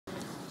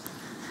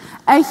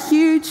A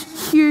huge,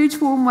 huge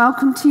warm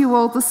welcome to you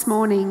all this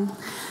morning.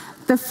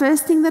 The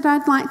first thing that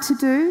I'd like to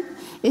do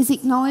is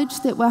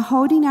acknowledge that we're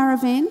holding our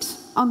event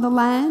on the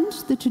land,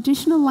 the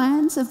traditional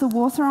lands of the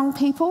Wathaurong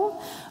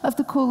people of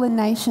the Kulin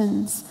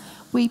Nations.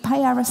 We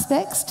pay our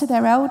respects to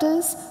their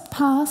elders,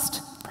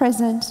 past,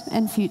 present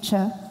and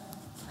future.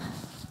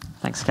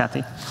 Thanks,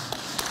 Kathy.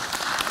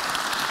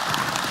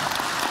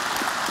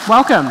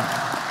 Welcome.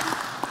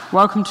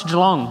 Welcome to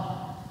Geelong.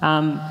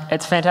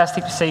 It's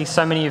fantastic to see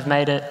so many have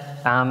made it.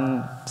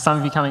 Some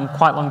of you coming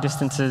quite long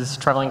distances,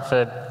 travelling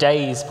for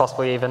days,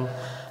 possibly even,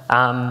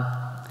 and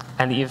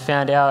that you've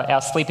found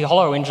our Sleepy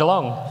Hollow in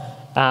Geelong.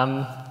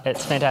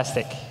 It's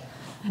fantastic.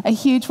 A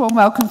huge warm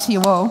welcome to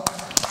you all.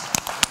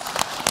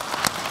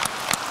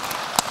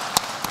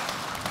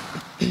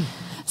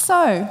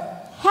 So,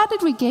 how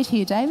did we get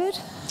here, David?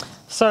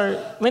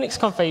 So,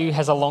 Linux.conf.au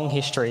has a long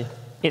history.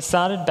 It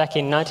started back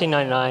in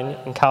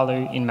 1999 in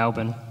Carlu in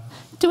Melbourne.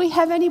 Do we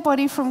have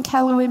anybody from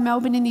Carlu in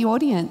Melbourne in the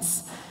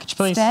audience? Could you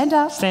please stand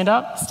up? Stand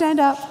up. Stand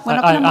up. We're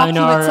not going to mock I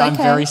know, you, it's okay. I'm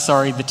very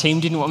sorry. The team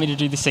didn't want me to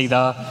do this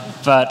either,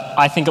 but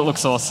I think it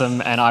looks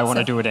awesome and I want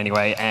to do it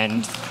anyway.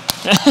 And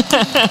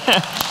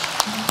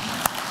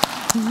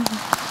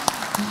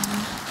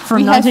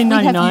from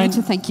 1999, we have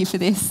you to thank you for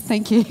this.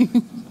 Thank you.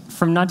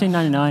 From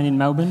 1999 in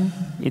Melbourne,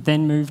 it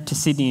then moved to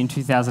Sydney in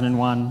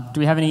 2001. Do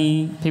we have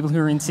any people who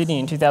were in Sydney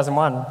in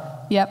 2001?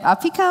 Yep,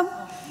 up you come.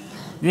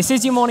 This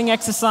is your morning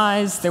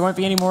exercise. There won't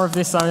be any more of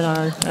this, I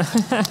know.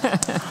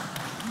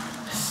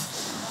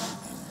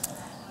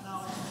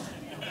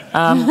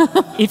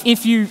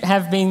 If you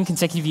have been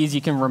consecutive years, you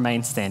can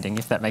remain standing,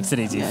 if that makes it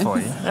easier for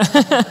you.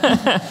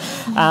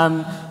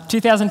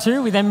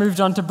 2002, we then moved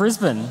on to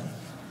Brisbane.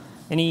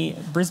 Any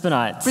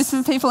Brisbaneites?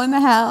 Brisbane people in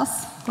the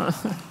house.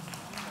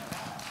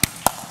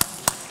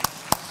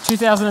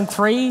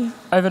 2003,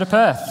 over to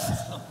Perth.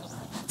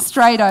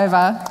 Straight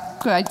over.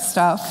 Great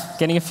stuff.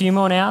 Getting a few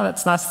more now,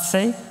 that's nice to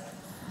see.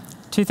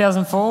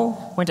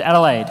 2004, went to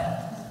Adelaide.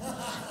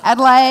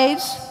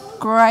 Adelaide,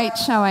 great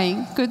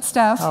showing. Good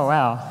stuff. Oh,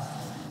 wow.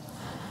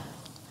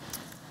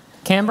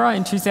 Canberra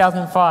in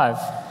 2005.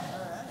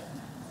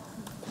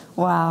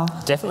 Wow.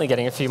 Definitely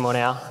getting a few more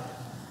now.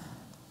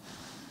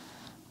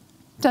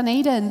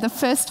 Dunedin, the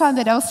first time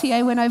that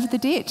LCA went over the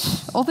ditch.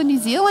 All the New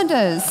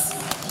Zealanders.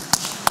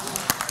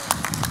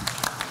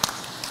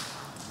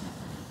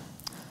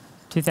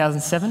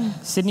 2007,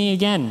 Sydney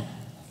again.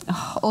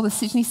 Oh, all the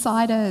Sydney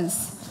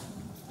siders.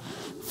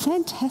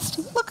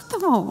 Fantastic. Look at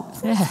them all.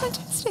 Yeah.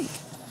 Fantastic.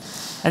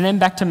 And then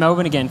back to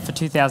Melbourne again for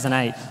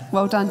 2008.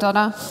 Well done,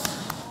 Donna.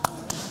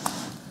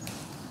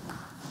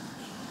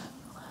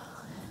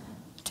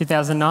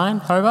 2009,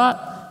 Hobart.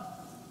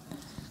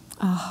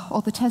 Oh,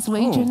 all the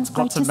Taswegians. Ooh, great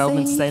lots to of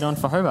Melbourne see. stayed on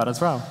for Hobart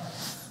as well.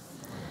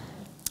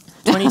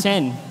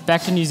 2010,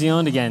 back to New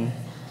Zealand again.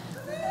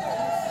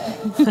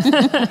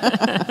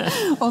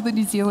 All the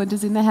New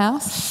Zealanders in the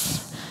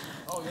house.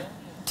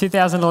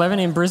 2011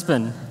 in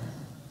Brisbane.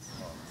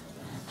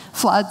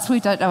 Floods, we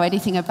don't know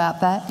anything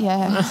about that,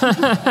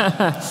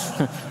 yeah.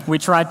 We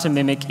tried to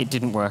mimic, it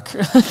didn't work.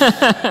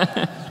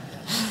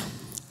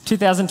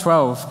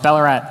 2012,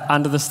 Ballarat,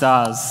 under the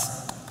stars.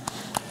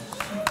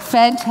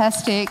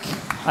 Fantastic.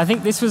 I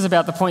think this was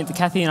about the point that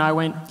Kathy and I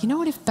went, you know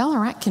what, if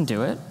Ballarat can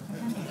do it,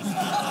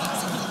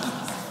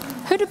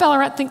 who do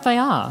Ballarat think they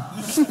are?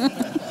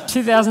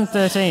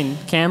 2013,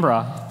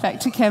 Canberra. Back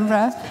to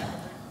Canberra.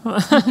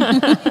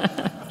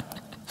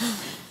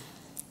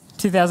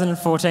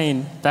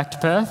 2014, back to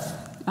Perth.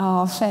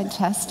 Oh,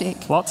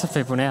 fantastic. Lots of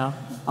people now.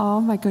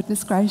 Oh, my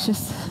goodness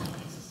gracious.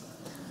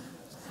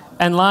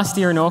 And last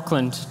year in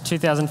Auckland,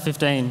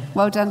 2015.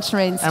 Well done,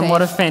 Shereen, Steve. And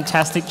what a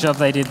fantastic job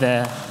they did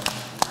there.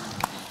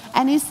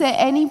 And is there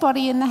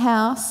anybody in the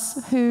house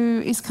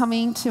who is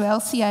coming to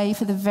LCA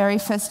for the very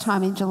first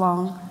time in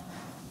Geelong?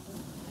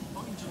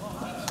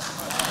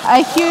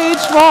 A huge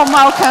warm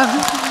welcome.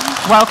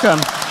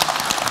 Welcome.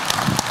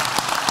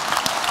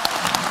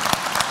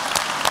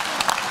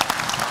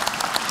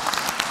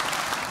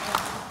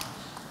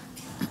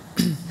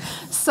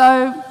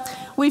 So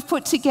we've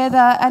put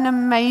together an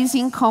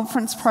amazing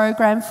conference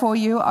program for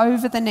you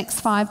over the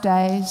next 5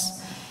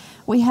 days.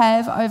 We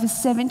have over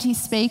 70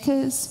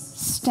 speakers,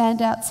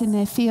 standouts in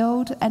their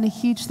field, and a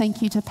huge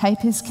thank you to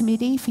Papers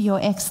Committee for your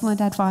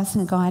excellent advice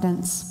and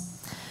guidance.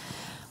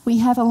 We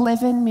have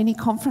 11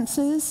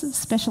 mini-conferences,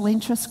 special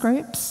interest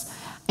groups,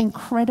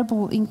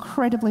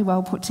 incredibly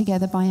well put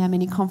together by our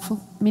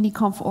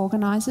mini-conf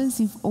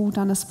organisers. You've all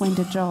done a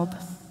splendid job.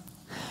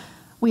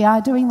 We are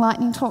doing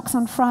lightning talks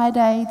on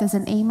Friday. There's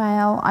an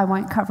email. I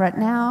won't cover it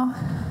now.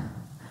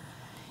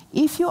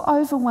 If you're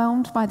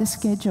overwhelmed by the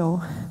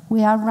schedule,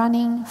 we are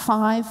running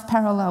 5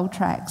 parallel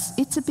tracks.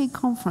 It's a big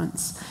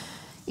conference.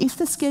 If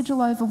the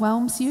schedule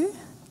overwhelms you,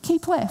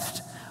 keep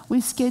left.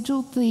 We've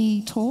scheduled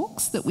the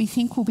talks that we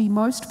think will be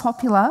most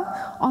popular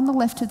on the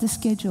left of the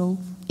schedule.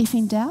 If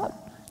in doubt,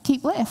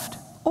 keep left.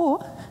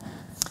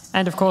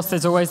 And of course,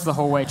 there's always the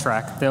hallway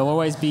track. There'll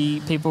always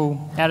be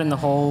people out in the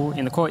hall,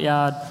 in the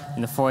courtyard,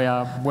 in the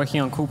foyer, working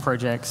on cool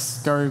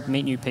projects. Go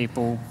meet new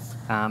people.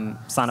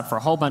 sign up for a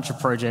whole bunch of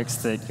projects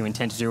that you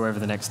intend to do over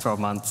the next 12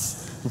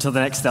 months until the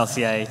next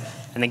LCA,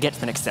 and then get to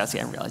the next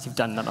LCA and realize you've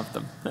done none of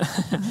them.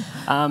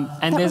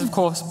 And there's, of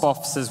course,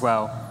 BOFs as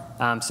well,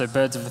 so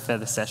birds of a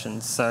feather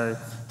sessions. So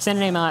send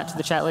an email out to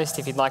the chat list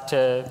if you'd like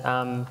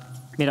to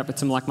meet up with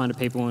some like-minded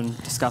people and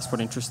discuss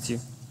what interests you.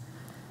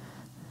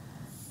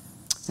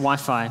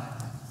 Wi-Fi.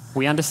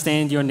 We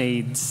understand your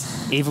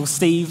needs. Evil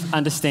Steve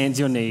understands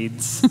your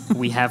needs.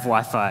 We have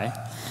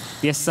Wi-Fi.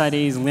 The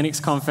SSID is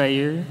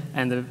Linux.conf.au,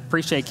 and the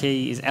pre-share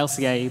key is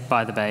LCA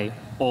by the Bay,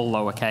 all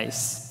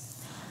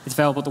lowercase. It's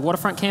available at the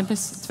Waterfront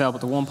campus, it's available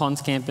at the Warm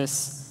Ponds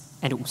campus,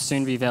 and it will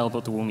soon be available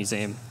at the Wool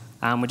Museum.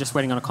 We're just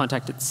waiting on a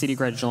contact at the City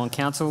Greater Geelong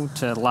Council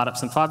to light up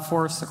some fibre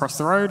for us across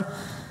the road,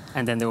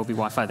 and then there will be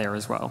Wi-Fi there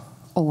as well.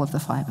 All of the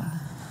fibre.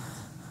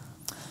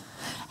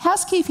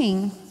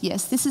 Housekeeping.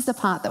 Yes, this is the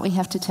part that we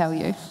have to tell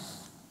you.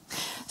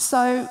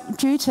 So,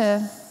 due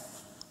to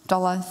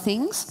dollar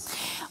things,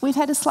 we've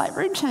had a slight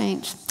route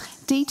change.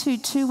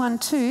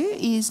 D2212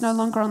 is no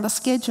longer on the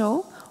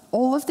schedule.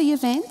 All of the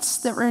events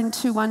that were in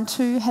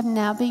 212 have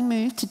now been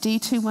moved to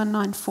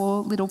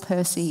D2194 Little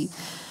Percy.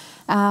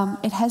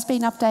 It has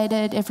been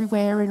updated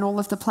everywhere in all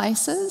of the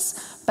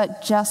places,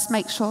 but just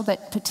make sure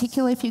that,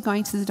 particularly if you're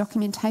going to the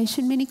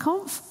documentation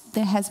mini-conf,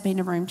 there has been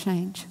a room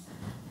change.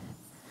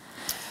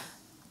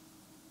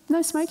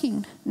 No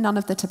smoking, none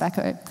of the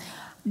tobacco.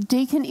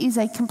 Deakin is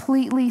a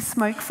completely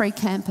smoke-free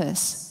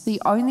campus.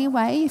 The only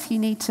way, if you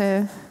need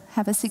to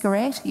have a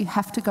cigarette, you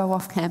have to go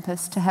off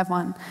campus to have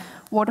one.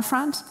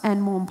 Waterfront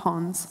and Warm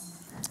Ponds.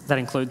 That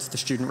includes the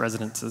student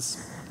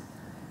residences.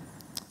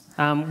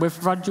 We've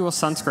provided you a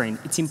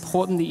sunscreen. It's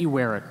important that you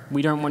wear it.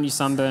 We don't want you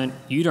sunburnt.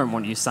 You don't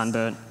want you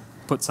sunburnt.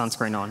 Put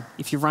sunscreen on.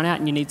 If you run out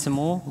and you need some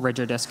more,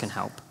 Rego Desk can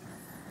help.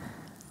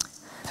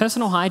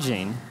 Personal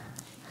hygiene.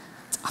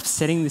 It's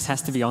upsetting this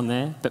has to be on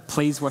there, but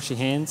please wash your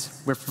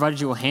hands. We've provided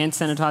you a hand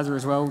sanitizer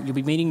as well. You'll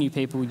be meeting new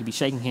people. You'll be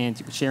shaking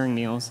hands. You'll be sharing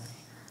meals.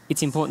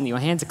 It's important that your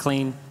hands are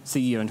clean so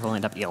you don't all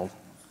end up ill.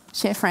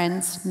 Share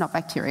friends, not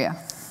bacteria.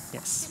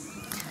 Yes.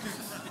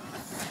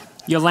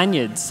 Your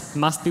lanyards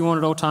must be worn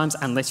at all times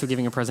unless you're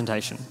giving a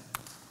presentation.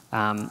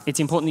 It's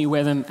important that you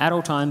wear them at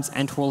all times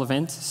and to all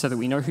events so that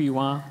we know who you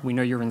are, we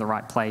know you're in the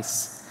right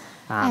place,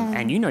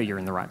 and you know you're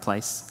in the right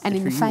place. And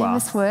in the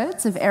famous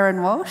words of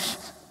Erin Walsh,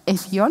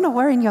 if you're not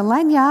wearing your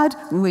lanyard,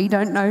 we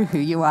don't know who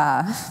you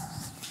are.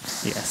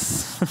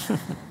 Yes.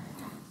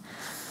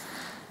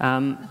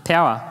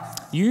 Power.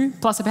 You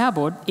plus a power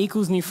board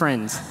equals new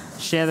friends.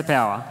 Share the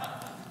power.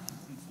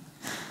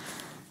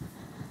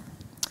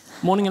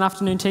 Morning and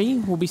afternoon tea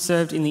will be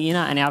served in the inner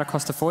and outer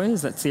Costa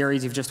foyers. That's the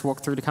areas you've just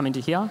walked through to come into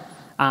here.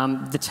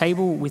 The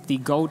table with the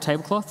gold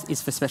tablecloth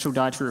is for special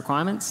dietary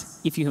requirements.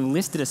 If you have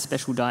listed a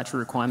special dietary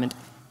requirement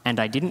and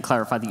I didn't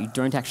clarify that you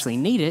don't actually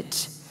need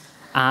it,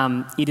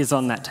 it is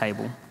on that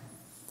table.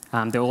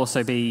 There will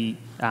also be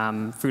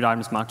food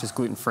items marked as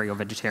gluten-free or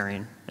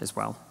vegetarian as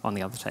well on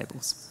the other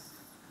tables.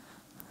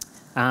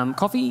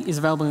 Coffee is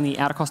available in the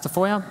outer Costa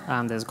foyer.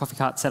 There's a coffee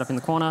cart set up in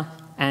the corner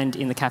and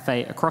in the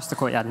cafe across the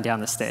courtyard and down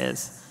the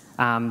stairs.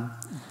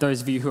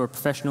 Those of you who are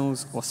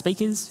professionals or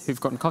speakers who've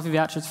gotten coffee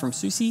vouchers from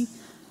Susie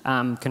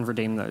can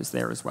redeem those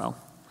there as well.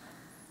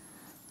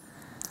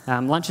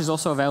 Lunch is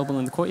also available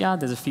in the courtyard.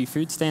 There's a few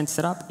food stands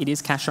set up. It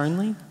is cash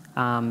only.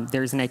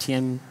 There is an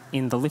ATM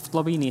in the lift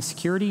lobby near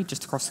security,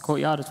 just across the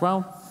courtyard as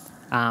well,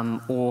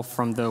 or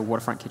from the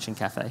Waterfront Kitchen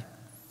Cafe.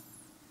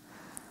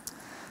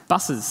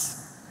 Buses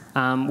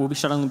will be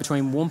shuttling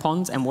between Warm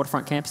Ponds and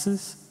Waterfront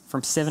campuses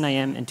from 7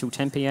 a.m. until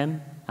 10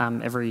 p.m.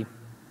 Every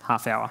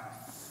half hour.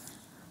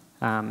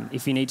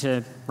 If you need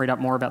to read up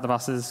more about the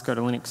buses, go to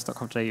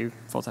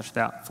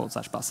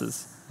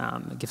Linux.conf.au/about/buses.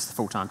 It gives the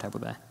full timetable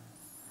there.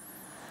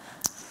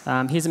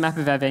 Here's a map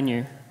of our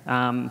venue.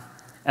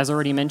 As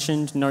already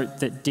mentioned, note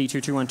that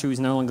D2212 is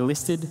no longer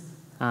listed.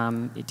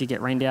 It did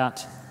get rained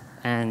out,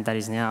 and that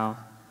is now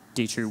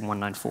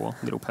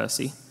D2194 Little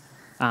Percy.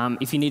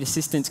 If you need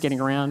assistance getting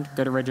around,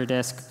 go to Rego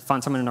Desk,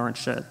 find someone in an orange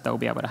shirt, they'll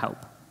be able to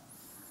help.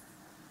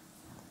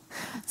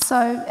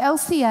 So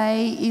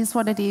LCA is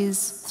what it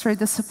is through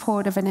the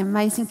support of an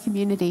amazing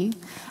community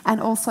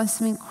and also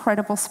some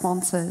incredible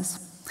sponsors.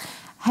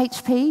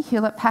 HP,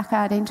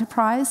 Hewlett-Packard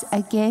Enterprise,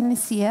 again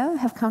this year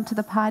have come to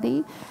the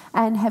party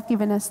and have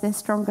given us their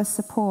strongest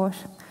support.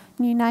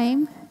 New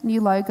name,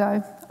 new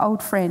logo,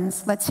 old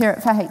friends. Let's hear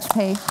it for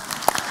HP.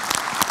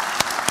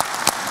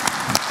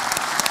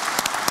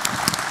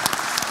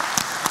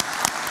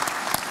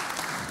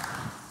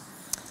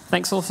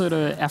 Thanks also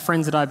to our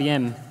friends at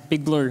IBM,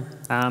 Big Blue,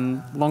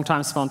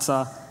 long-time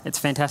sponsor. It's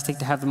fantastic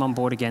to have them on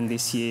board again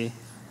this year.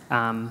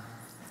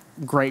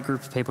 Great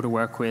group of people to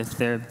work with.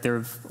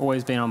 They've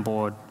always been on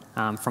board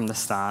from the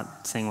start,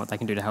 seeing what they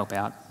can do to help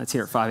out. Let's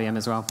hear it for IBM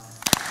as well.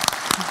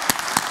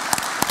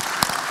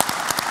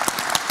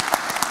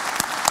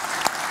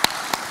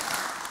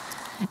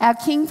 Our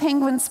King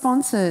Penguin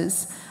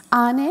sponsors,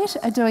 ARNet,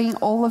 are doing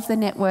all of the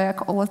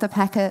network, all of the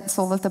packets,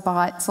 all of the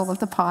bytes, all of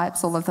the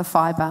pipes, all of the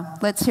fibre.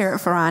 Let's hear it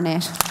for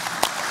ARNet.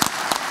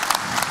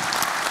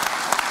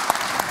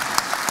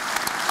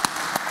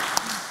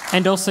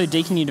 And also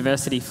Deakin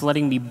University for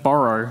letting me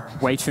borrow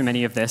way too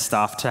many of their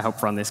staff to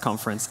help run this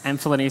conference, and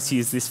for letting us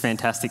use this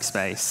fantastic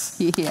space.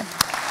 Yeah.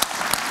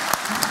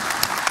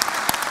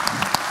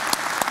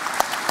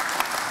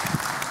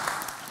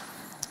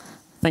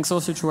 Thanks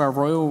also to our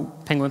Royal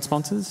Penguin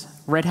sponsors,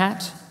 Red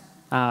Hat,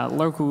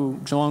 local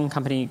Geelong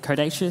company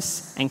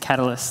Codacious, and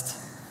Catalyst.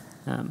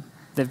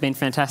 They've been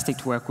fantastic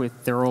to work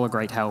with. They're all a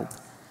great help.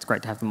 It's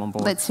great to have them on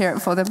board. Let's hear it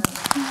for them.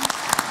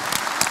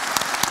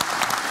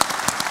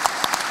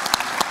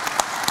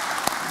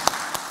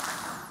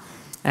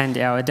 And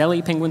our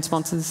Delhi Penguin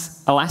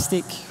sponsors,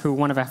 Elastic, who are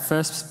one of our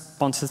first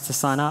sponsors to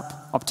sign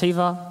up,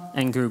 Optiva,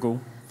 and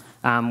Google.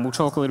 We'll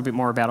talk a little bit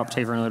more about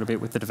Optiva in a little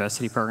bit with the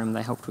diversity program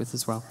they helped with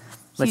as well.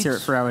 Let's hear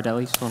it for our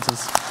Delhi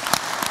sponsors.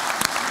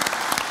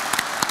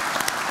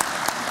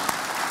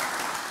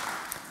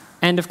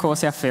 And of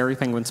course, our Fairy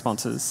Penguin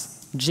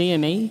sponsors,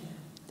 GME,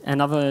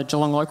 another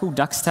Geelong local,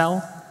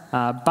 Duxtel,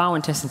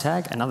 Barwon Test and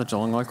Tag, another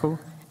Geelong local,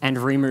 and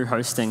Remu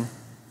Hosting.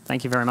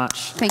 Thank you very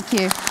much. Thank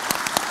you.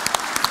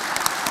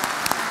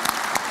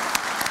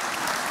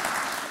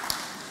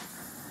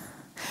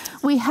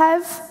 We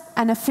have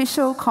an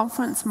official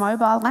conference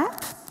mobile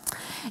app.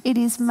 It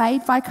is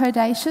made by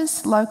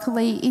Codacious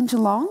locally in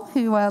Geelong,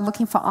 who are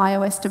looking for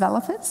iOS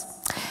developers.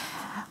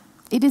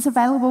 It is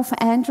available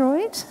for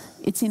Android.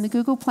 It's in the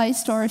Google Play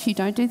Store. If you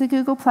don't do the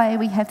Google Play,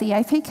 we have the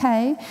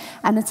APK,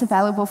 and it's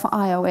available for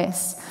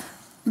iOS.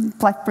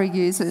 BlackBerry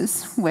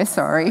users, we're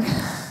sorry.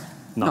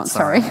 Not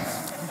sorry.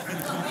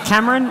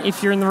 Cameron,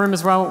 if you're in the room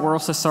as well, we're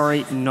also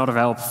sorry, not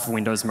available for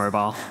Windows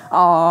Mobile.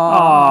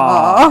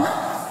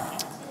 Oh.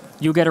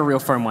 You'll get a real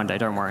phone one day,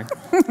 don't worry.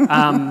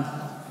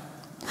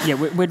 Yeah,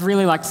 we'd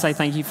really like to say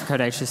thank you for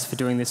Codacious for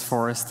doing this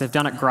for us. They've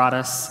done it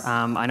gratis.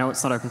 I know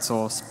it's not open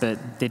source, but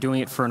they're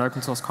doing it for an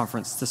open source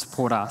conference to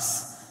support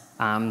us.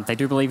 They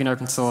do believe in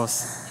open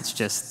source. It's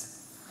just...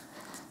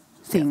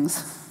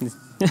 things. Yeah.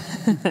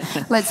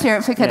 Let's hear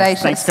it for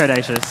Codacious. Yes, thanks,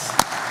 Codacious.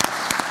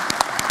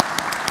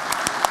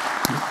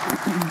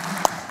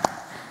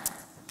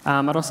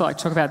 I'd also like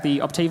to talk about the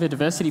Optiva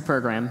diversity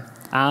program.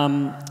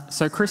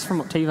 So Chris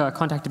from Optiva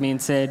contacted me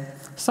and said,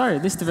 so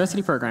this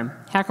diversity program,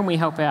 how can we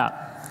help out?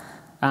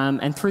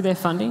 And through their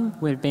funding,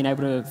 we've been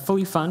able to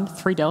fully fund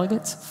 3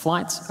 delegates,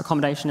 flights,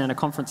 accommodation and a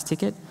conference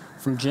ticket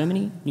from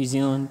Germany, New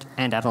Zealand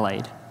and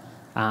Adelaide.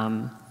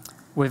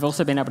 We've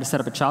also been able to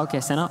set up a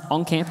childcare centre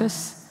on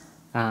campus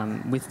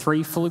with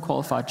 3 fully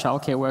qualified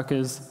childcare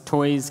workers,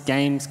 toys,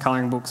 games,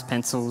 colouring books,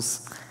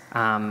 pencils.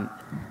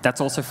 That's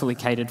also fully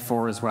catered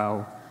for as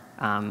well.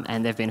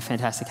 And they've been a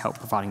fantastic help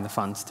providing the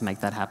funds to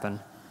make that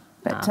happen.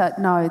 But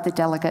no, the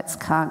delegates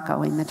can't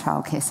go in the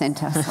childcare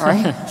centre,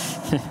 sorry.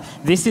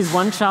 This is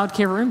one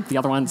childcare room, the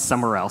other one's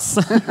somewhere else.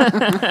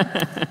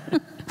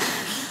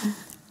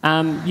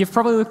 You've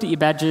probably looked at your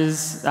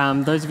badges.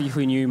 Those of you who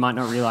are new might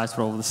not realise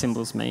what all the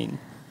symbols mean.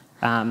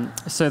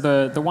 So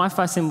the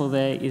Wi-Fi symbol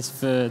there is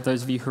for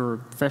those of you who are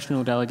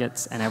professional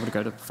delegates and able to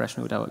go to the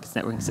professional delegates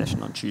networking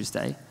session on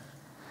Tuesday.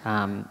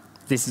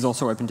 This is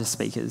also open to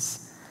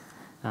speakers.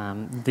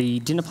 The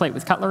dinner plate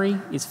with cutlery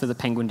is for the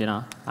Penguin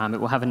dinner. It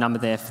will have a number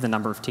there for the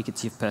number of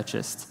tickets you've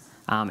purchased.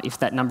 If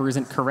that number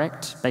isn't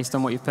correct based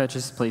on what you've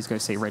purchased, please go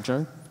see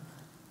Rego.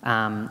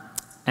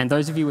 And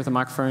those of you with a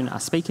microphone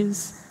are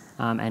speakers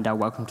and are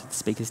welcome to the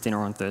speakers dinner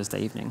on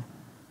Thursday evening.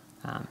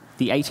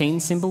 The 18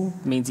 symbol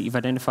means that you've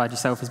identified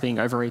yourself as being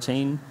over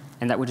 18,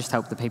 and that will just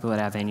help the people at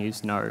our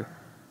venues know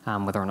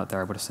whether or not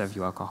they're able to serve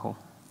you alcohol.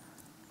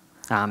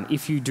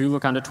 If you do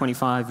look under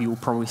 25, you will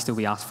probably still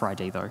be asked for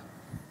ID though.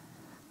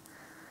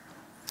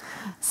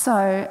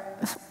 So,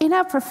 in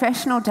our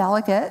professional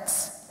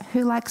delegates,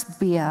 who likes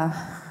beer?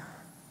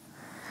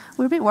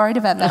 We're a bit worried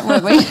about that,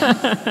 weren't we?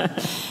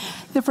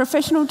 The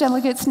professional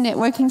delegates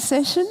networking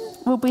session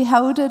will be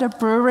held at a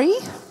brewery.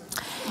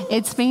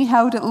 It's being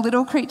held at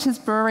Little Creatures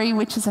Brewery,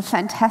 which is a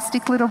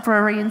fantastic little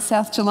brewery in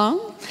South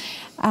Geelong.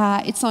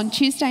 It's on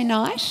Tuesday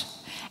night.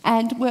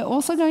 And we're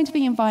also going to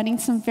be inviting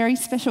some very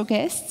special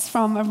guests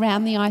from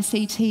around the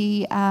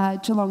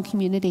ICT Geelong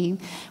community.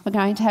 We're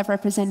going to have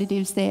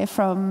representatives there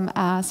from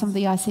some of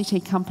the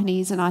ICT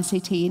companies and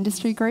ICT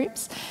industry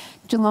groups.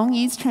 Geelong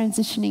is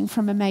transitioning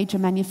from a major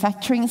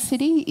manufacturing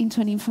city into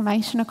an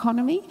information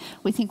economy.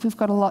 We think we've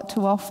got a lot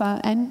to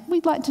offer, and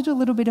we'd like to do a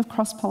little bit of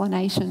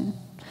cross-pollination.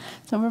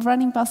 So we're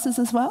running buses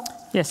as well?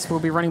 Yes, we'll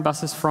be running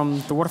buses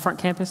from the Waterfront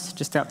campus,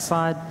 just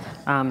outside,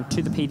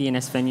 to the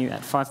PDNS venue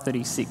at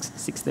 5:30, 6,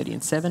 6:30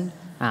 and 7.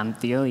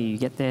 The earlier you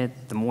get there,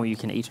 the more you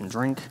can eat and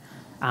drink.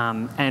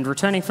 And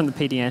returning from the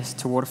PDNS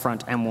to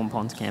Waterfront and Warm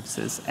Ponds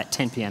campuses at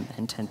 10 p.m.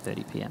 and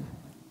 10:30 p.m.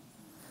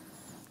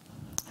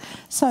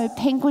 So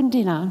Penguin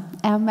Dinner,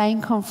 our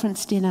main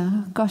conference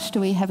dinner. Gosh, do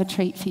we have a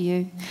treat for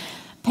you.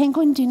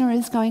 Penguin Dinner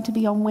is going to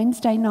be on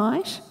Wednesday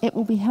night. It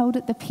will be held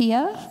at the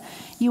pier.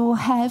 You will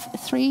have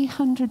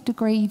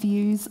 300-degree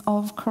views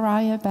of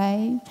Corio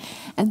Bay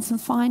and some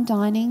fine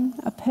dining,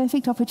 a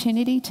perfect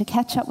opportunity to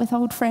catch up with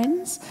old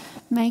friends,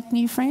 make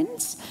new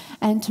friends,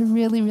 and to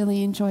really,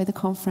 really enjoy the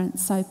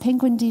conference. So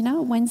Penguin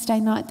Dinner, Wednesday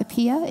night at the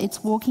pier.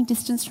 It's walking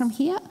distance from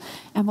here,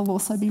 and we'll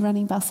also be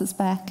running buses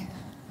back.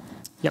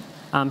 Yep.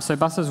 So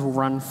buses will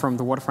run from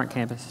the Waterfront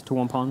campus to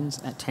Warm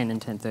Ponds at 10 and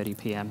 10:30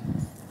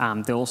 p.m.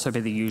 There'll also be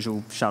the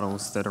usual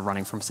shuttles that are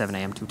running from 7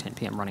 a.m. till 10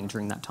 p.m. running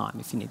during that time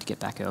if you need to get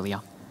back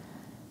earlier.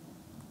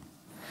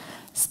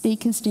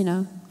 Speakers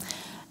dinner.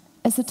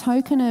 As a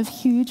token of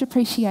huge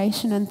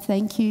appreciation and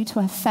thank you to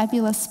our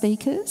fabulous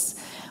speakers,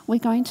 we're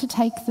going to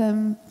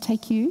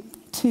take you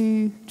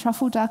to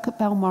Truffle Duck at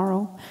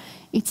Balmoral.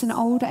 It's an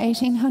old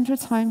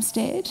 1800s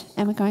homestead,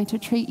 and we're going to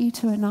treat you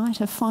to a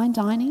night of fine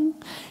dining,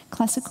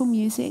 classical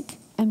music,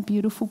 and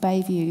beautiful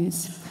bay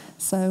views.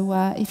 So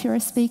if you're a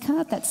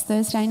speaker, that's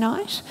Thursday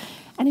night.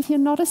 And if you're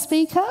not a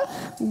speaker,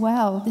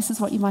 well, this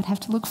is what you might have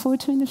to look forward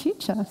to in the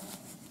future.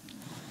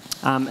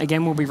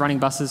 Again, we'll be running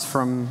buses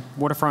from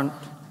Waterfront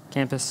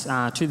campus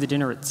to the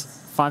dinner at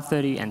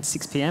 5:30 and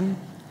 6 p.m,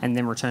 and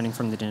then returning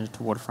from the dinner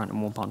to Waterfront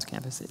and Warm Ponds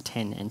campus at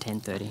 10 and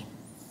 10:30.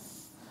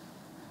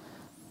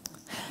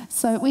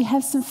 So we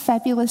have some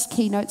fabulous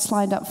keynotes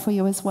lined up for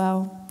you as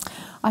well.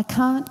 I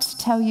can't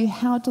tell you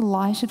how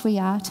delighted we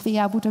are to be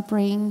able to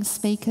bring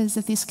speakers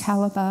of this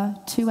calibre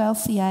to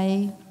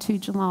LCA, to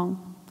Geelong.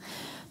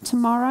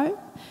 Tomorrow,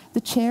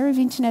 the Chair of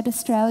Internet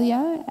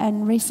Australia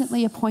and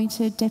recently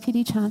appointed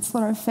Deputy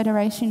Chancellor of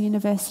Federation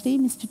University,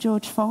 Mr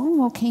George Fong,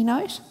 will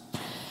keynote.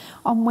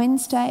 On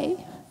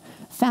Wednesday,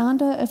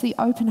 founder of the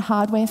Open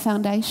Hardware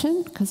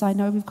Foundation, because I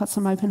know we've got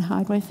some Open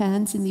Hardware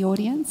fans in the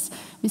audience,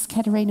 Ms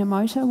Katerina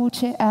Mota will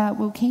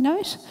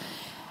keynote.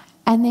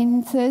 And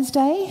then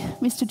Thursday,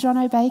 Mr John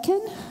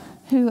O'Bacon,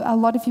 who a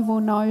lot of you will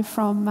know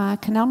from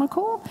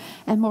Canonical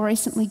and more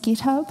recently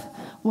GitHub,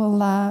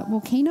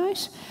 will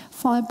keynote,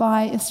 followed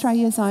by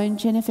Australia's own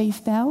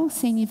Genevieve Bell,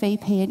 Senior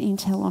VP at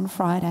Intel on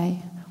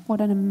Friday. What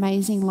an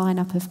amazing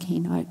lineup of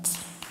keynotes.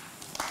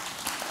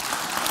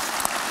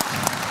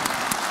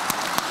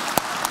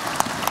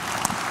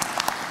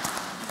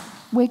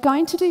 We're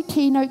going to do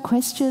keynote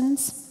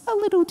questions a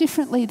little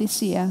differently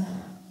this year.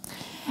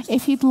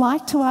 If you'd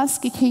like to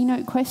ask a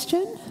keynote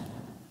question,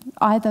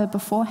 either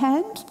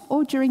beforehand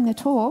or during the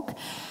talk,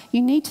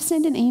 you need to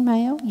send an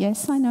email,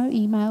 yes, I know,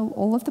 email,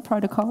 all of the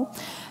protocol,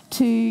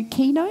 to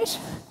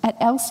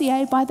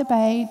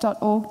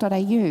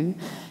keynote@lcabythebay.org.au.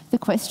 The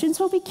questions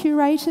will be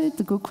curated,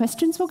 the good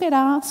questions will get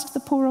asked, the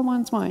poorer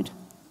ones won't.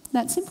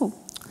 That's simple.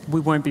 We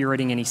won't be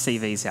reading any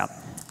CVs out.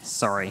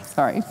 Sorry.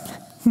 Sorry.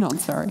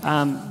 Not sorry.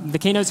 The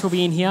keynotes will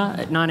be in here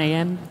at 9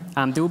 a.m.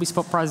 There will be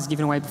spot prizes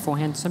given away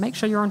beforehand, so make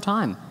sure you're on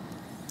time.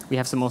 We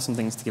have some awesome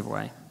things to give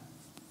away.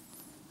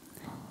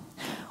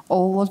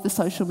 All of the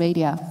social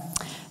media.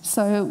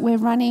 So we're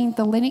running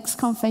the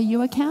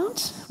Linux.conf.au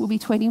account. We'll be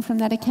tweeting from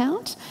that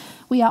account.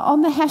 We are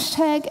on the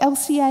hashtag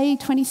LCA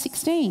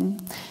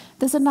 2016.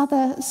 There's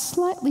another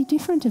slightly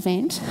different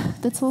event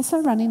that's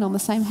also running on the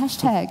same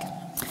hashtag.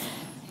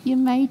 You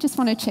may just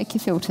want to check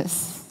your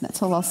filters.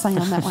 That's all I'll say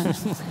on that one.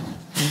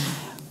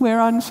 We're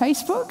on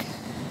Facebook.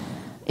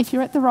 If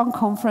you're at the wrong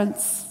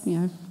conference,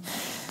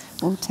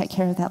 we'll take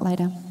care of that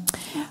later.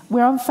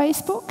 We're on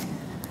Facebook.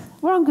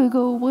 We're on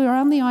Google. We're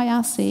on the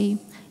IRC,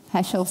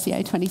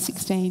 #LCA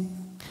 2016.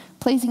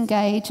 Please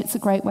engage. It's a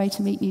great way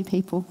to meet new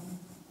people.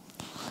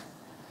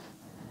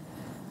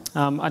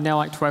 I'd now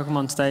like to welcome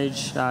on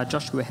stage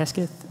Joshua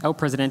Hesketh, El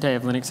Presidente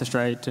of Linux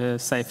Australia, to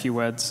say a few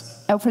words.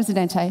 El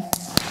Presidente.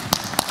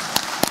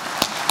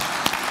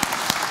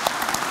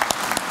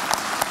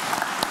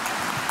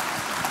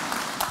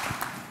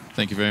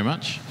 Thank you very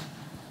much.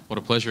 What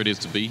a pleasure it is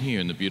to be here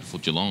in the beautiful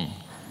Geelong.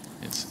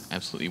 It's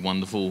absolutely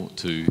wonderful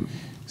to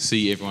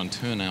see everyone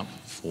turn up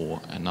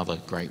for another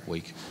great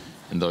week.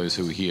 And those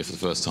who are here for the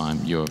first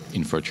time, you're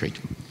in for a treat.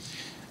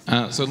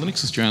 So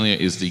Linux Australia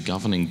is the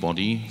governing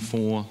body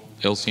for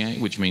LCA,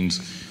 which means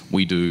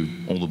we do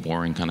all the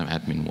boring kind of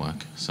admin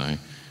work. So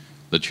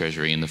the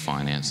treasury and the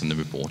finance and the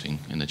reporting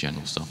and the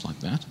general stuff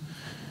like that.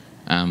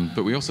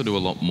 But we also do a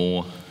lot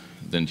more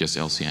than just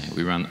LCA.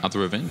 We run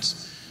other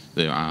events.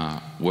 There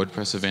are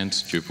WordPress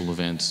events, Drupal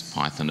events,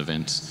 Python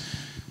events,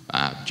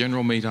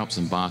 general meetups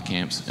and bar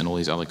camps and all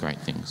these other great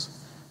things.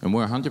 And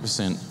we're a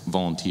 100%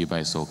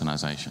 volunteer-based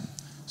organisation.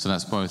 So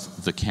that's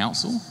both the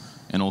council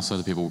and also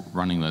the people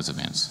running those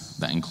events.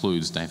 That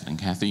includes David and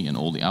Kathy and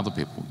all the other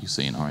people you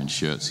see in orange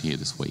shirts here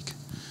this week.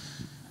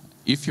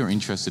 If you're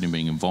interested in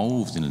being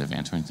involved in an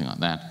event or anything like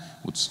that,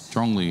 I would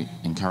strongly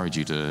encourage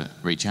you to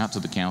reach out to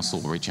the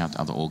council or reach out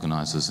to other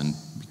organisers and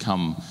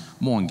become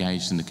more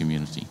engaged in the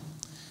community.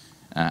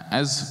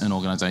 As an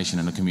organisation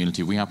and a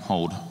community, we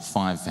uphold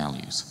 5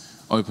 values.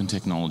 Open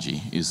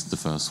technology is the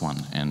first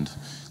one, and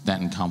that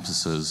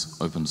encompasses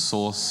open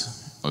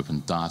source,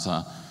 open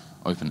data,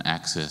 open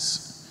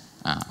access,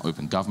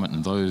 open government,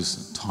 and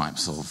those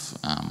types of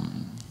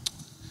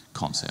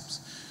concepts.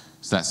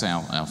 So that's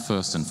our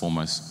first and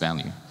foremost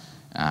value.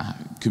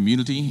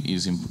 Community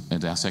is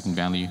our second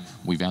value.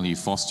 We value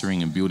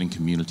fostering and building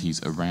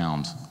communities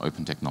around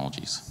open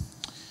technologies.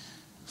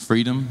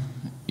 Freedom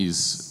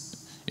is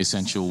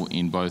essential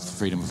in both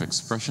freedom of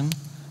expression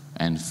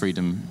and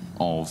freedom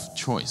of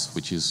choice,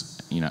 which is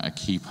a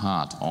key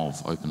part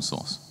of open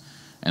source.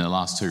 And the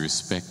last two,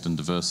 respect and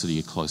diversity,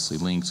 are closely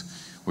linked.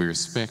 We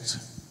respect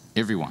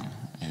everyone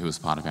who is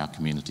part of our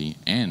community,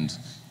 and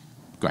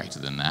greater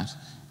than that,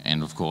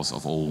 and of course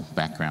of all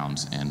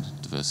backgrounds and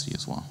diversity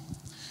as well.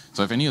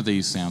 So if any of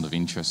these sound of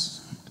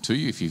interest to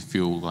you, if you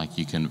feel like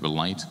you can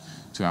relate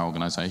to our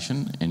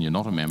organisation and you're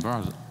not a member,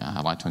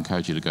 I'd like to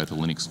encourage you to go to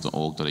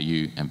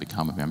Linux.org.au and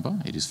become a member.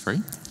 It is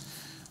free.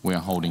 We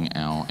are holding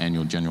our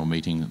annual general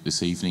meeting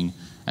this evening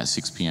at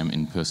 6 p.m.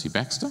 in Percy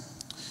Baxter.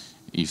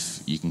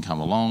 If you can come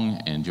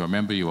along and you're a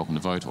member, you're welcome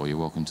to vote, or you're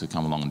welcome to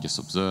come along and just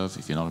observe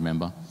if you're not a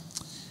member.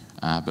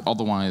 But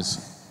otherwise,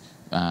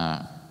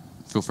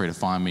 feel free to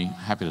find me.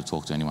 Happy to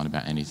talk to anyone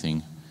about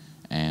anything.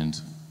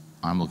 And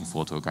I'm looking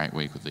forward to a great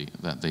week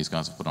that these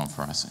guys have put on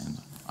for us. And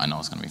I know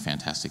it's going to be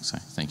fantastic. So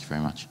thank you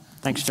very much.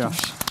 Thanks, Josh.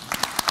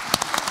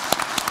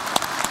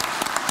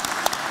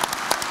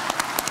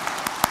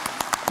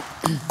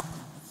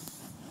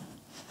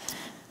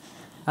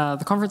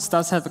 The conference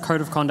does have a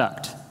code of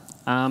conduct.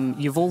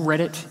 You've all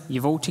read it.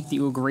 You've all ticked that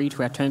you agree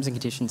to our terms and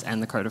conditions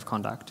and the code of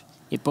conduct.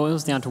 It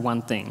boils down to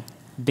one thing: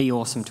 be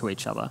awesome to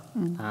each other.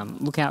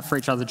 Look out for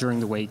each other during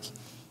the week.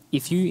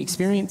 If you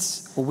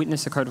experience or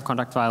witness a code of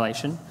conduct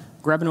violation,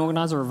 grab an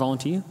organiser or a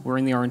volunteer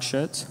wearing the orange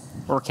shirts,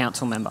 or a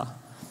council member.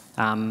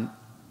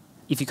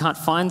 If you can't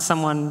find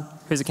someone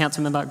who's a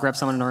council member, grab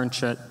someone in an orange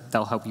shirt.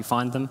 They'll help you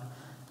find them.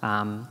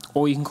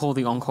 Or you can call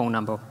the on-call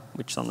number,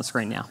 which is on the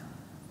screen now.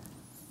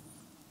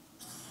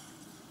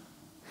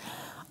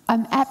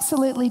 I'm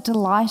absolutely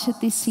delighted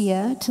this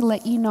year to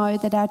let you know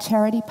that our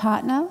charity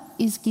partner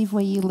is Give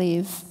Where You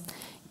Live.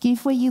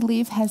 Give Where You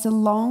Live has a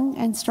long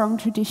and strong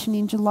tradition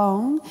in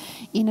Geelong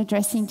in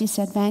addressing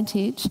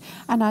disadvantage,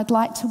 and I'd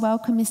like to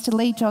welcome Mr.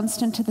 Lee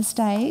Johnston to the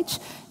stage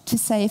to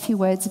say a few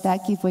words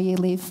about Give Where You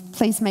Live.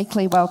 Please make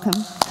Lee welcome.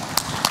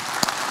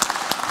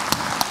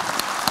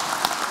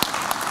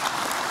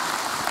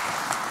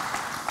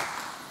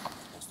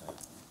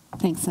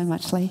 Thanks so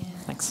much, Lee.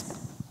 Thanks.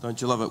 Don't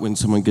you love it when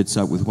someone gets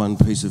up with one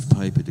piece of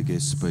paper to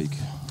guest speak?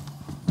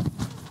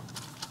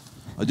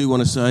 I do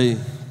want to say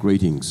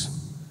greetings.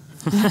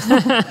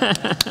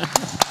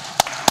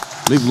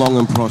 Live long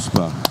and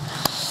prosper.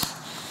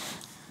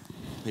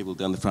 People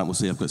down the front will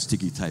see I've got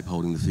sticky tape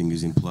holding the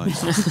fingers in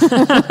place.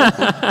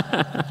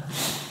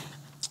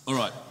 All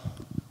right,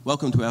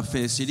 welcome to our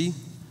fair city.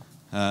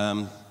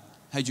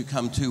 Had you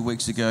come 2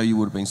 weeks ago, you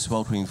would have been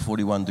sweltering in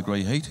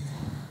 41-degree heat.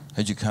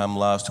 Had you come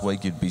last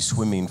week, you'd be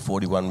swimming in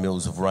 41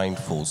 mils of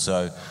rainfall.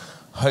 So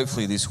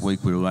hopefully this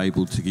week we were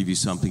able to give you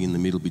something in the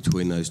middle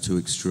between those two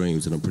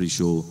extremes, and I'm pretty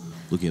sure,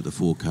 looking at the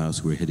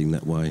forecast, we're heading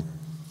that way.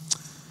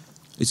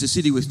 It's a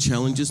city with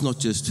challenges, not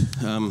just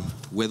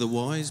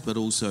weather-wise, but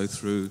also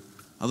through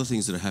other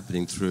things that are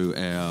happening through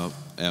our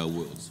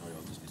world. Sorry,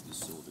 I'll just get this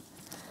sorted.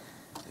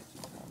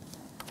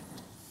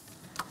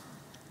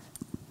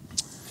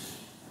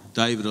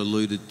 David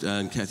alluded,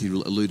 and Kathy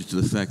alluded to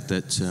the fact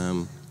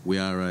that we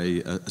are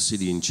a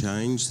city in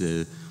change.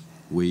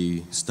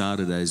 We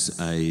started as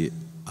a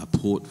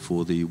port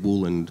for the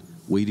wool and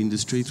wheat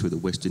industry through the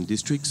Western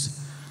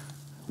Districts.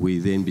 We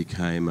then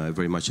became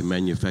very much a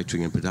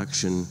manufacturing and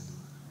production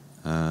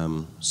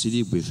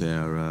city with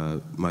our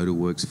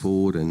Motorworks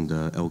Ford and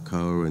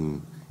Alcoa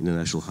and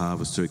International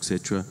Harvester,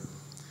 etc.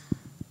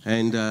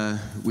 And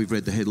we've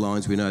read the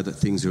headlines. We know that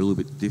things are a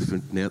little bit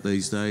different now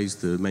these days.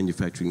 The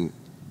manufacturing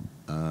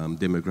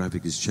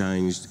demographic has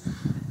changed.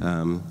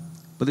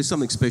 But there's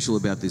something special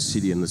about this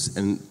city,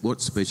 and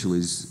what's special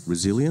is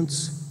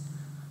resilience.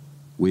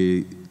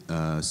 We're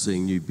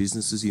seeing new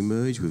businesses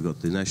emerge. We've got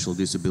the National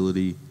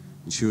Disability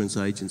Insurance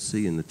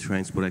Agency and the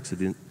Transport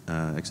Accident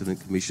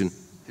Commission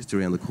just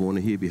around the corner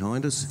here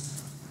behind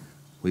us.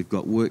 We've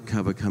got work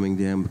cover coming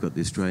down. We've got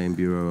the Australian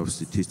Bureau of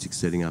Statistics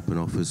setting up an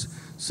office.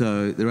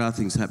 So there are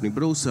things happening,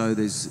 but also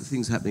there's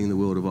things happening in the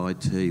world of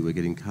IT. We're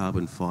getting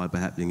carbon fibre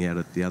happening out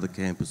at the other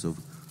campus of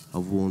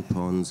Warn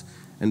Ponds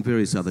and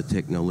various other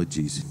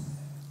technologies.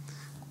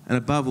 And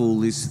above all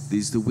this,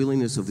 there's the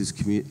willingness of this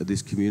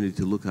community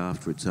to look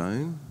after its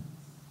own.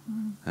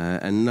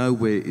 And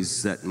nowhere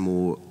is that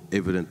more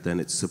evident than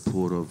its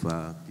support of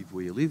Give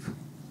Where You Live,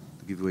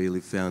 the Give Where You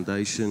Live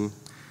Foundation.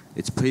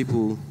 It's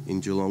people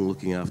in Geelong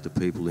looking after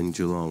people in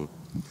Geelong.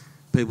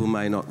 People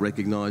may not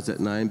recognise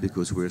that name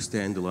because we're a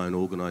standalone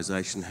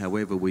organisation.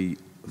 However, we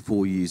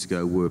 4 years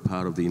ago were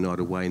part of the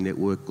United Way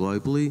network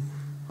globally.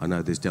 I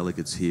know there's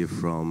delegates here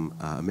from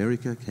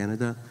America,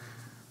 Canada.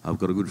 I've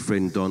got a good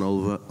friend, Don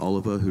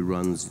Oliver, who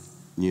runs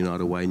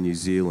United Way New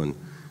Zealand.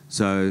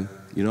 So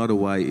United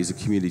Way is a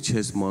community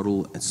chess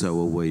model, and so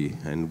are we.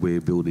 And we're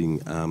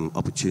building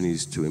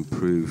opportunities to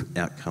improve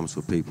outcomes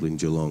for people in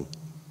Geelong.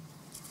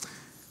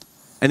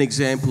 An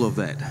example of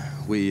that,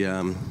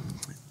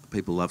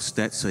 people love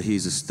stats, so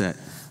here's a stat.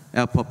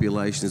 Our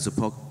population is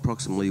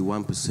approximately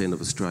 1% of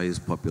Australia's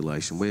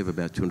population. We have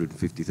about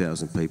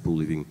 250,000 people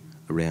living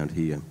around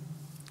here.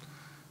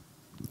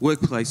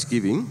 Workplace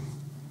giving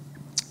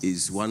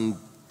is one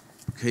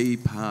key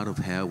part of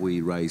how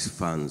we raise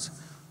funds.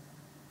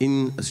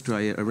 In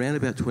Australia, around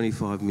about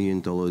 $25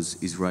 million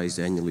is raised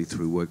annually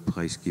through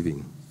workplace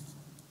giving.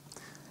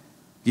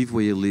 Give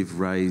Where You Live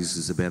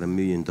raises about $1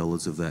 million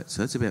of that,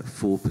 so that's about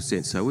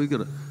 4%. So we've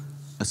got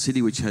a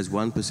city which has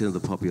 1% of the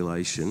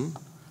population,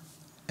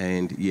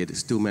 and yet it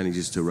still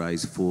manages to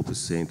raise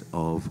 4%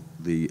 of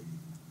the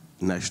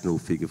national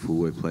figure for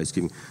workplace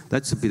giving.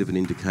 That's a bit of an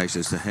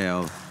indication as to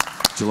how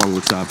Geelong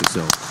looks after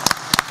itself.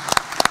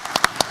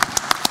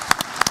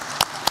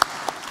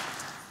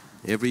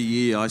 Every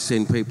year I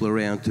send people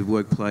around to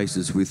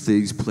workplaces with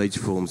these pledge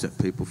forms that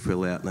people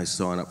fill out and they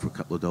sign up for a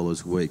couple of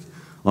dollars a week.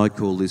 I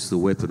call this the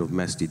weapon of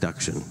mass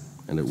deduction,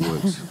 and it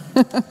works.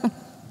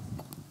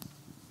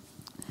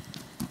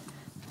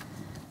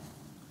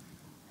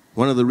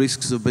 One of the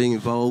risks of being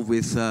involved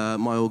with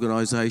my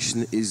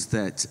organisation is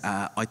that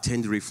I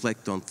tend to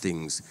reflect on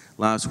things.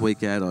 Last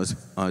week out,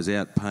 I was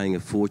out paying a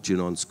fortune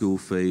on school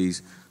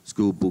fees,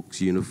 school books,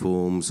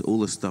 uniforms, all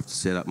the stuff to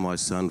set up my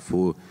son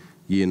for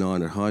Year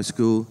 9 at high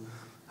school.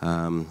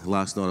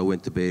 Last night I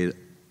went to bed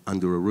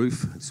under a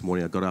roof. This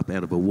morning I got up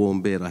out of a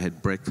warm bed, I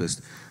had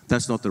breakfast.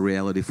 That's not the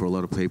reality for a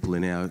lot of people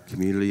in our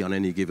community. On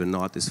any given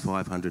night there's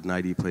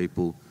 580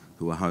 people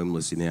who are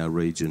homeless in our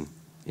region,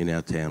 in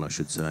our town I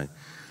should say.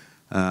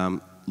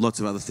 Lots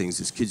of other things.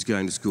 There's kids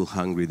going to school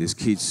hungry, there's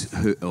kids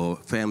or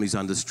families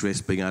under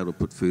stress being able to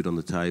put food on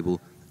the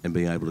table and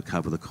being able to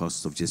cover the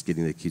costs of just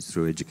getting their kids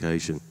through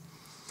education.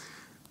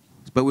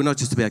 But we're not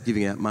just about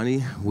giving out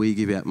money. We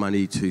give out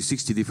money to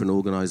 60 different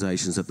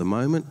organisations at the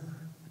moment,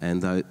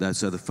 and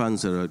so the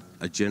funds that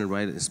are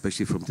generated,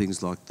 especially from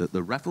things like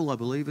the raffle, I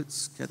believe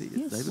it's, Kathy?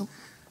 Yes. David?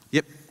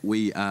 Yep,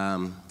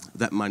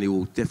 that money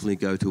will definitely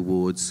go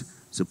towards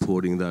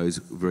supporting those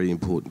very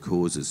important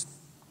causes.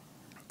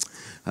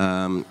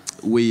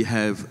 We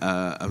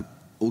have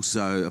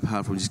also,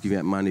 apart from just giving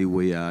out money,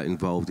 we are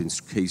involved in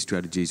key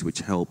strategies which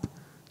help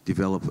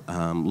develop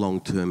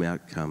long-term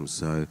outcomes.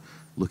 So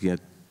looking at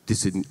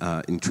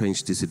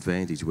entrenched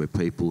disadvantage, where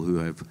people who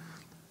have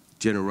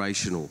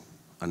generational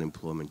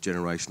unemployment,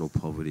 generational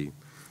poverty.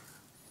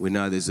 We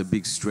know there's a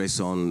big stress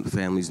on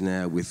families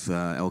now with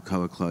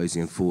Alcoa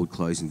closing and Ford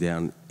closing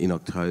down in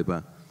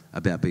October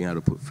about being able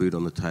to put food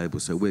on the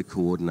table. So we're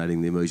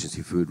coordinating the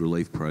emergency food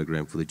relief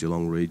program for the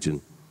Geelong region.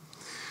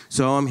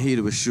 So I'm here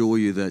to assure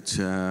you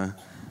that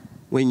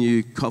when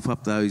you cough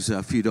up those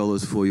few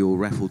dollars for your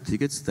raffle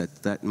tickets,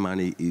 that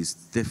money is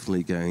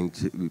definitely going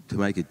to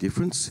make a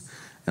difference.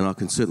 And I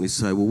can certainly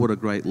say, well, what a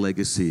great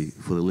legacy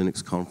for the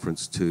Linux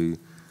conference to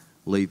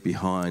leave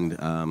behind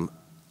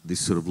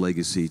this sort of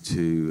legacy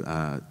to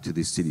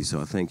this city.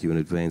 So I thank you in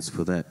advance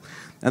for that.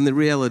 And the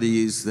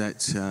reality is that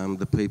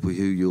the people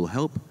who you'll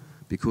help,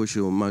 because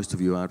most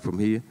of you aren't from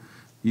here,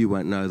 you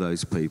won't know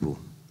those people.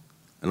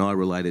 And I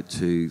relate it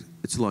to,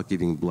 it's like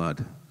giving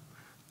blood.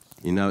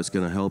 You know it's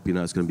going to help, you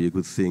know it's going to be a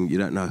good thing, you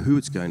don't know who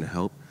it's going to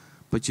help,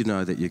 but you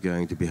know that you're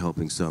going to be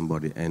helping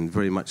somebody, and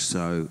very much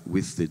so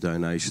with the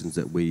donations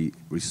that we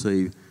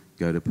receive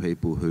go to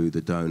people who the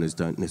donors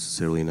don't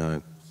necessarily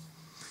know.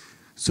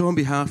 So on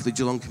behalf of the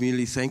Geelong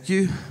community, thank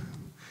you.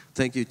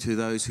 Thank you to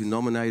those who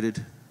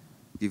nominated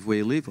Give Where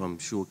You Live. I'm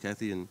sure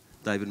Kathy and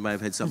David may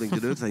have had something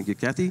to do with it. Thank you,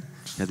 Kathy.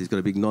 Kathy's got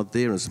a big nod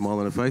there and a smile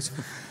on her face.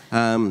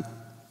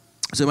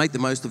 So make the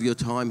most of your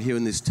time here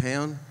in this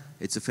town.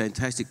 It's a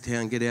fantastic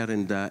town. Get out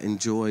and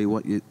enjoy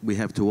what we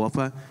have to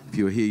offer. If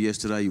you were here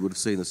yesterday, you would have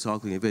seen the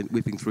cycling event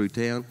whipping through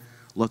town.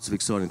 Lots of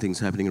exciting things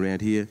happening around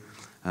here.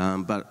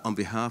 But on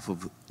behalf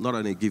of not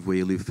only Give Where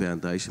You Live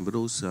Foundation, but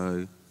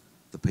also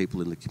the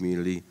people in the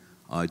community,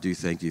 I do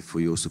thank you for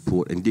your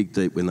support, and dig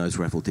deep when those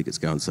raffle tickets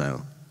go on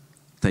sale.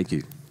 Thank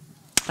you.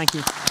 Thank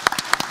you.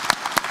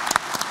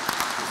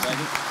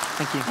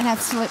 Thank you. An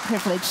absolute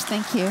privilege.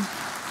 Thank you.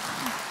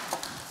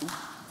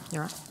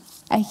 You're right.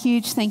 A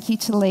huge thank you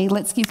to Lee.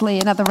 Let's give Lee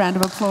another round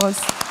of applause.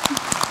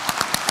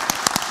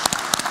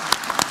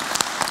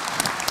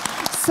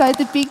 So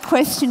the big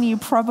question you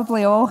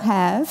probably all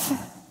have,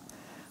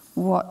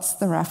 what's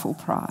the raffle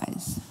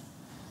prize?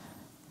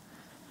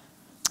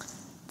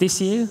 This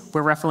year,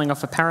 we're raffling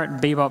off a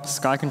Parrot Bebop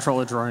Sky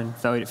Controller drone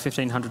valued at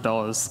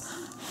 $1,500.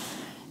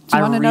 Do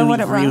you want to know what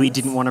it runs? I really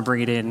didn't want to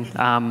bring it in.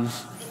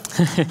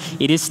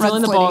 It is still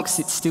in the box,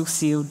 it's still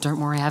sealed. Don't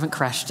worry, I haven't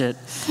crashed it.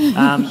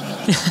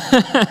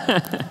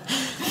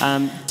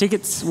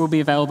 Tickets will be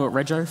available at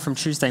Rego from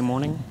Tuesday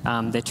morning.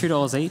 They're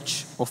 $2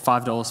 each, or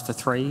 $5 for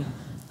 3.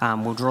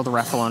 We'll draw the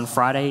raffle on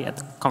Friday at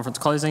the conference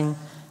closing.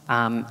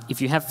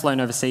 If you have flown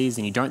overseas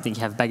and you don't think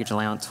you have baggage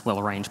allowance, we'll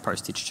arrange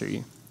postage to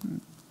you.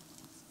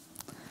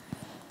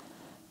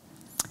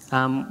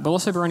 We'll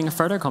also be running a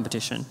photo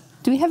competition.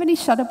 Do we have any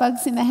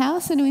shutterbugs in the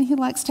house? Anyone who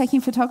likes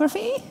taking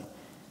photography?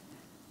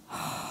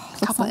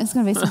 Looks like there's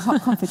going to be some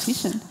hot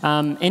competition.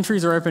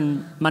 Entries are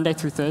open Monday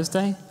through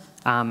Thursday,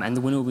 and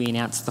the winner will be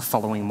announced the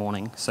following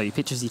morning. So your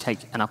pictures you take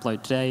and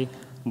upload today,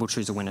 we'll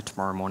choose a winner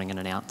tomorrow morning and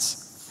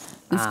announce.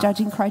 There's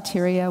judging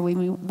criteria.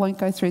 We won't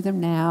go through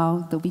them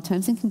now. There'll be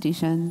terms and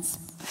conditions.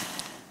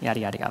 Yada,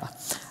 yada,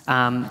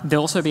 yada.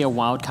 There'll also be a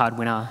wildcard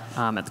winner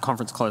at the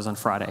conference close on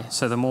Friday.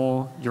 So the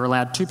more you're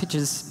allowed 2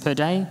 pictures per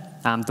day,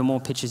 the more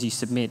pictures you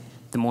submit,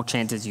 the more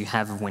chances you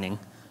have of winning.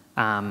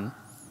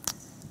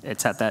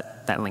 it's at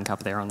that link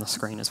up there on the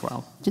screen as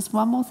well. Just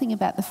one more thing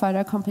about the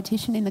photo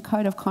competition in the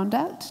code of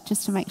conduct,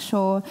 just to make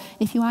sure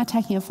if you are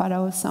taking a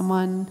photo of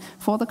someone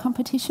for the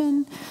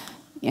competition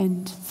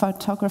and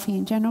photography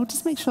in general,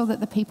 just make sure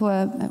that the people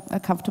are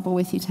comfortable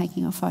with you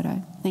taking a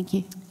photo. Thank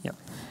you. Yep.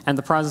 And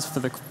the prizes for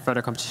the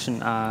photo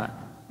competition are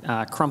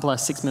Crumpler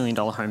 $6 million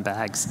home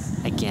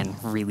bags. Again,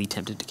 really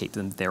tempted to keep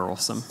them. They're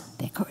awesome.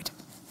 They're good.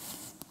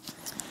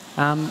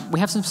 We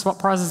have some spot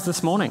prizes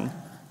this morning.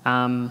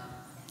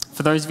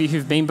 For those of you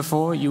who've been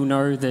before, you'll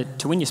know that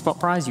to win your spot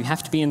prize, you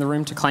have to be in the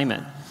room to claim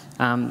it.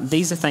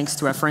 These are thanks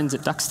to our friends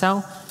at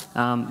Duxtel.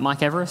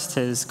 Mike Everest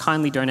has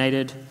kindly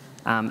donated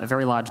a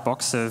very large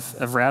box of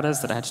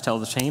routers that I had to tell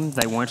the team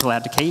they weren't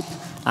allowed to keep.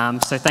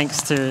 So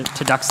thanks to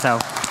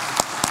Duxtel.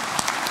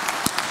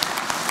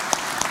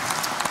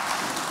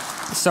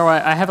 So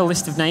I have a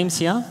list of names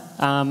here,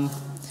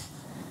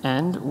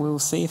 and we'll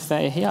see if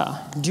they're here.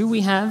 Do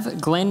we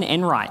have Glenn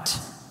Enright?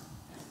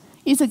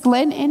 Is it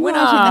Glenn Enright in the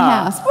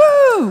house?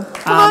 Woo!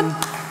 Come on.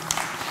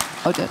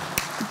 Oh, good.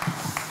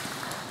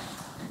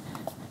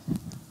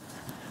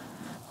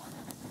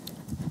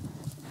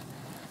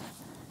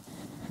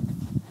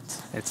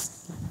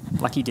 It's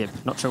lucky dip.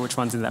 Not sure which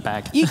one's in that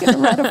bag. You get a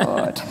red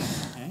award.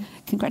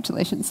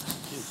 Congratulations.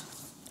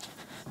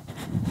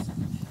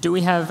 Do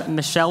we have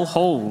Michelle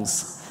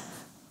Halls?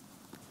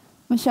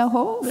 Michelle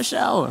Hall?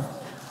 Michelle,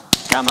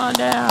 come on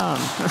down.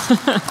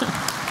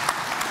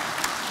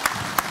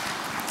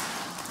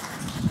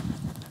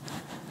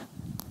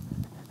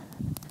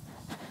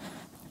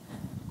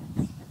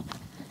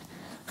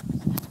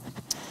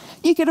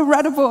 You get a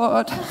red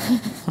award.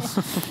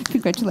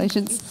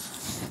 Congratulations.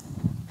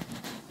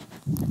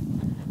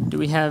 Do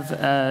we have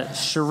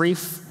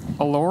Sharif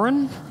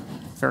Oloran?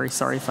 Very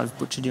sorry if I've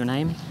butchered your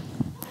name.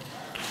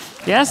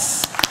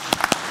 Yes?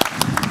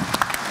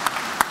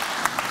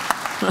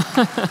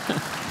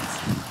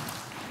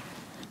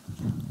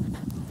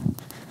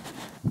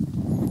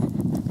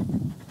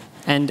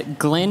 And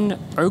Glenn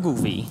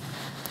Ogilvie.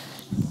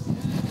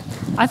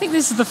 I think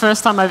this is the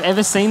first time I've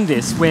ever seen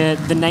this, where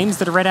the names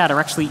that are read out are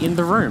actually in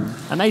the room.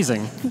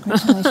 Amazing.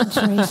 Congratulations,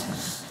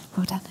 Sharif.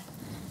 Well done.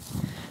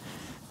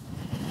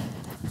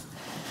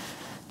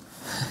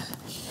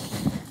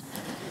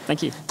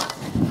 Thank you.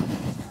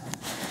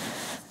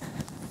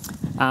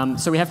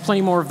 So we have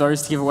plenty more of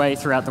those to give away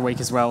throughout the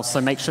week as well,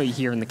 so make sure you're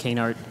here in the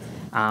keynote.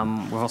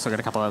 We've also got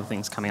a couple other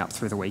things coming up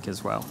through the week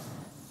as well.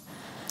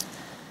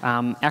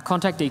 Our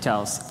contact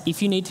details.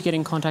 If you need to get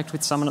in contact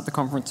with someone at the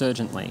conference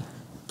urgently,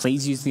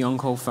 please use the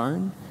on-call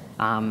phone.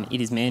 It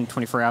is manned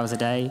 24 hours a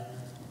day.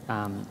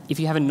 If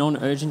you have a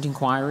non-urgent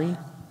inquiry,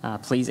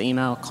 please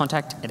email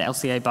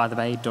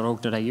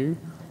contact@lcabythebay.org.au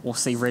or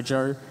see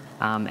Rego.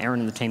 Aaron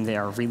and the team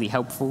there are really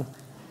helpful.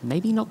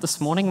 Maybe not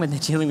this morning when they're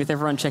dealing with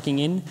everyone checking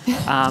in,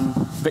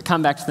 but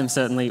come back to them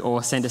certainly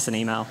or send us an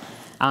email.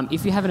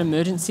 If you have an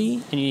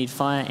emergency and you need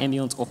fire,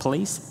 ambulance or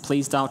police,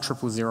 please dial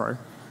 000.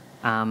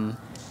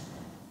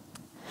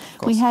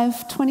 We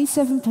have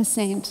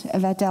 27%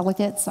 of our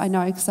delegates, I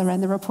know because I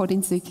ran the report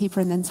in Zookeeper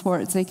and then swore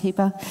at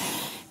Zookeeper.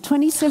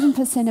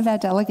 27% of our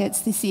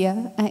delegates this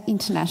year are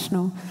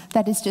international.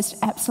 That is just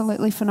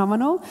absolutely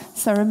phenomenal.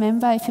 So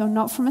remember, if you're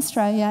not from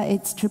Australia,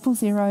 it's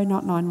 000,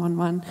 not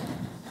 911.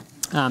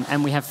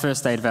 And we have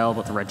first aid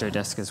available at the Rego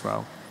desk as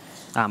well.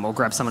 Or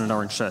grab someone in an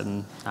orange shirt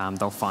and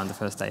they'll find the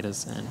first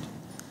aiders and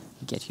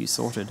get you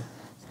sorted.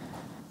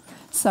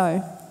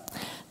 So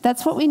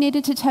that's what we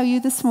needed to tell you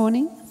this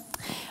morning.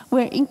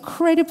 We're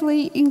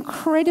incredibly,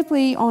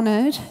 incredibly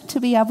honoured to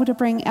be able to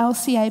bring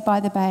LCA by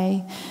the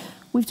Bay.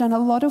 We've done a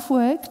lot of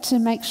work to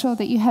make sure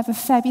that you have a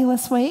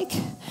fabulous week,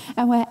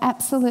 and we're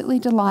absolutely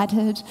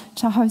delighted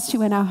to host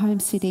you in our home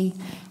city.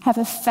 Have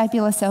a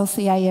fabulous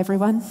LCA,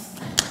 everyone.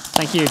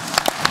 Thank you.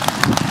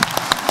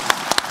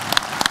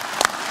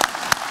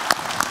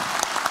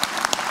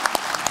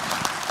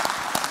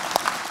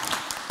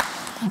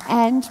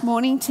 And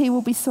morning tea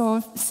will be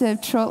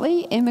served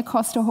shortly in the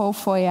Costa Hall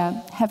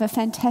foyer. Have a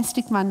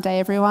fantastic Monday,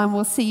 everyone.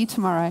 We'll see you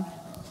tomorrow.